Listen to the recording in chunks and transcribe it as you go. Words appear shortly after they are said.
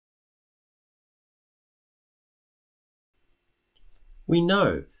We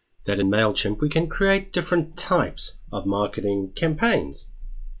know that in Mailchimp we can create different types of marketing campaigns.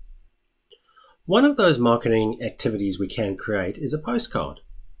 One of those marketing activities we can create is a postcard.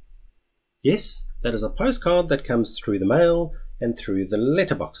 Yes, that is a postcard that comes through the mail and through the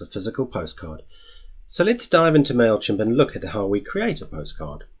letterbox, a physical postcard. So let's dive into Mailchimp and look at how we create a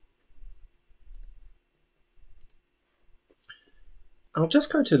postcard. I'll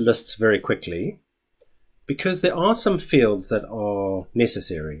just go to lists very quickly because there are some fields that are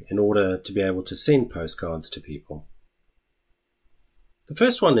necessary in order to be able to send postcards to people. The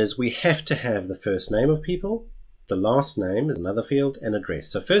first one is we have to have the first name of people. The last name is another field, and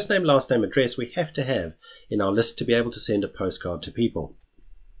address. So first name, last name, address we have to have in our list to be able to send a postcard to people.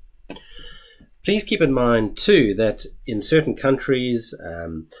 Please keep in mind too that in certain countries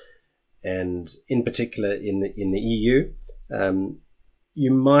and in particular in the EU,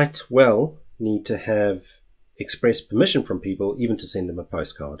 you might well need to have express permission from people even to send them a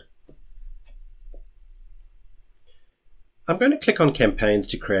postcard. I'm going to click on campaigns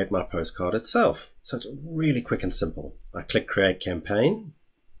to create my postcard itself. So it's really quick and simple. I click create campaign,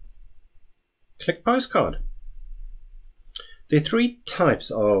 click postcard. There are three types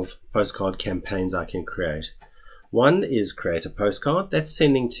of postcard campaigns I can create. One is create a postcard. That's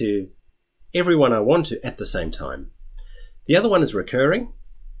sending to everyone I want to at the same time. The other one is recurring.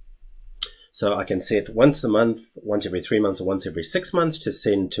 So I can set once a month, once every 3 months, or once every 6 months to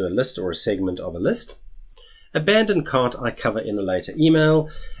send to a list or a segment of a list. Abandoned cart I cover in a later email,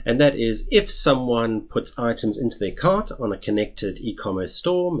 and that is if someone puts items into their cart on a connected e-commerce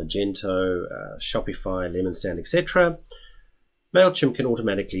store, Magento, Shopify, Lemonstand, etc. Mailchimp can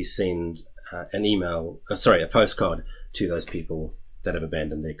automatically send a postcard to those people that have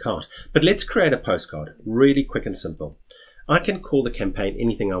abandoned their cart. But let's create a postcard, really quick and simple. I can call the campaign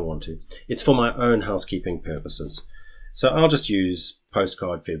anything I want to. It's for my own housekeeping purposes. So I'll just use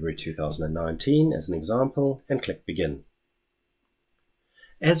postcard February 2019 as an example and click begin.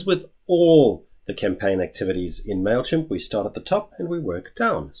 As with all the campaign activities in Mailchimp, we start at the top and we work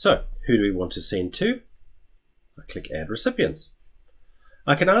down. So who do we want to send to? I click add recipients.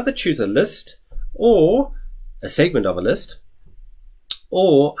 I can either choose a list or a segment of a list,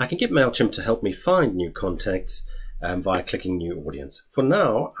 or I can get Mailchimp to help me find new contacts via clicking new audience. For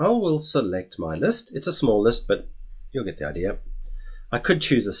now, I will select my list. It's a small list, but you'll get the idea. I could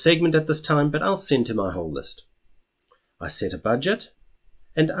choose a segment at this time, but I'll send to my whole list. I set a budget,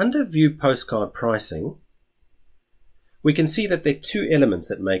 and under view postcard pricing, we can see that there are two elements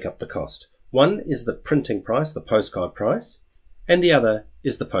that make up the cost. One is the printing price, the postcard price, and the other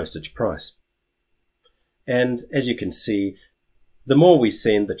is the postage price. And as you can see, the more we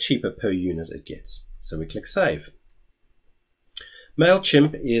send, the cheaper per unit it gets. So we click save.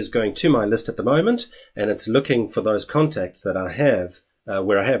 Mailchimp is going to my list at the moment, and it's looking for those contacts that I have,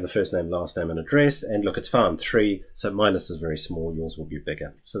 where I have the first name, last name, and address. And look, it's found 3, so my list is very small. Yours will be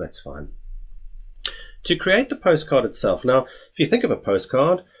bigger, so that's fine. To create the postcard itself, now, if you think of a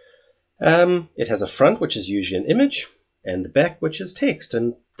postcard, it has a front, which is usually an image, and the back, which is text,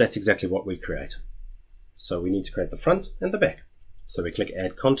 and that's exactly what we create. So we need to create the front and the back. So we click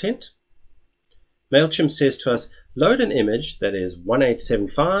Add Content. Mailchimp says to us, load an image that is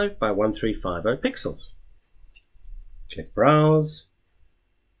 1875 by 1350 pixels. Click Browse.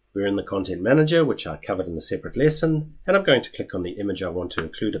 We're in the Content Manager, which I covered in a separate lesson, and I'm going to click on the image I want to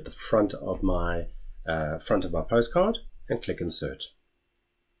include at the front of my postcard and click Insert.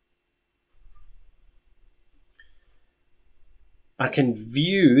 I can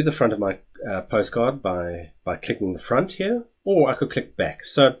view the front of my postcard by clicking the front here, or I could click back.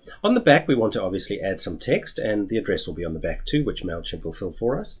 So on the back, we want to obviously add some text, and the address will be on the back too, which Mailchimp will fill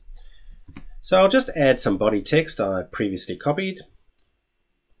for us. So I'll just add some body text I previously copied.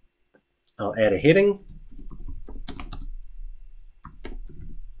 I'll add a heading.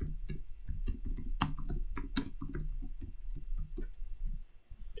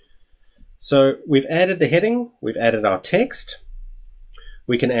 So we've added the heading, we've added our text.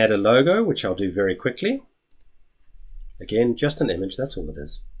 We can add a logo, which I'll do very quickly. Again, just an image, that's all it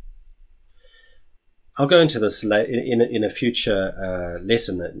is. I'll go into this in a future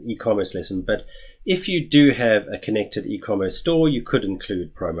lesson, an e-commerce lesson, but if you do have a connected e-commerce store, you could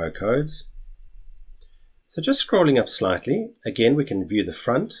include promo codes. So just scrolling up slightly, again, we can view the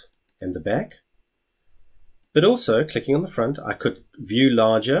front and the back, but also clicking on the front, I could view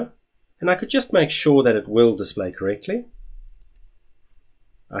larger, and I could just make sure that it will display correctly.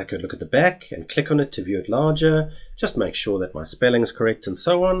 I could look at the back and click on it to view it larger, just make sure that my spelling is correct and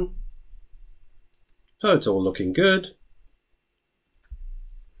so on. So it's all looking good.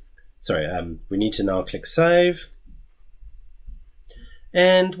 Sorry, we need to now click Save.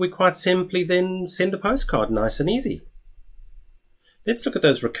 And we quite simply then send the postcard, nice and easy. Let's look at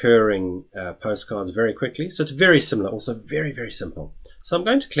those recurring postcards very quickly. So it's very similar, also very, very simple. So I'm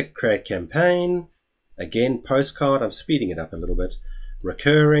going to click Create Campaign. Again, postcard, I'm speeding it up a little bit.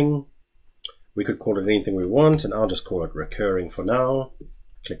 Recurring, we could call it anything we want, and I'll just call it recurring for now.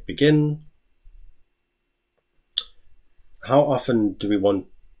 Click Begin. How often do we want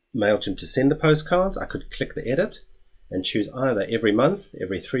Mailchimp to send the postcards? I could click the Edit and choose either every month,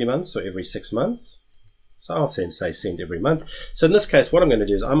 every 3 months, or every 6 months. So I'll say send every month. So in this case, what I'm going to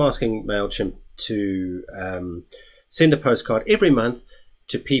do is I'm asking Mailchimp to send a postcard every month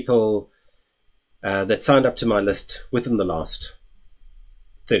to people that signed up to my list within the last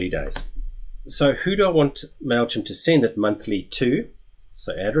 30 days. So who do I want Mailchimp to send it monthly to?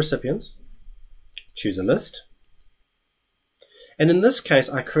 So add recipients, choose a list. And in this case,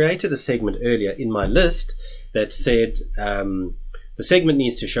 I created a segment earlier in my list that said the segment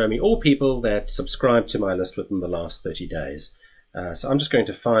needs to show me all people that subscribe to my list within the last 30 days. So I'm just going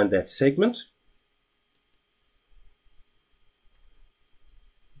to find that segment.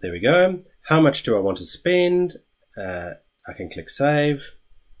 There we go. How much do I want to spend? I can click Save.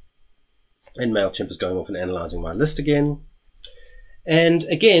 And Mailchimp is going off and analyzing my list again. And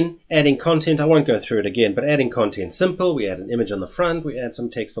again, adding content, I won't go through it again, but adding content, simple. We add an image on the front, we add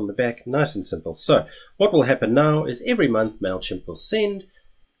some text on the back, nice and simple. So what will happen now is every month Mailchimp will send,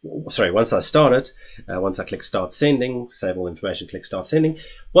 once I start it, once I click Start Sending, save all information, click Start Sending,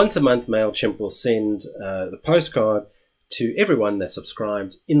 once a month Mailchimp will send the postcard to everyone that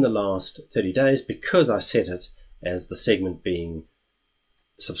subscribed in the last 30 days because I set it as the segment being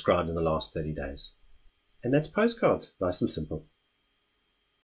subscribed in the last 30 days. And that's Postcards, nice and simple.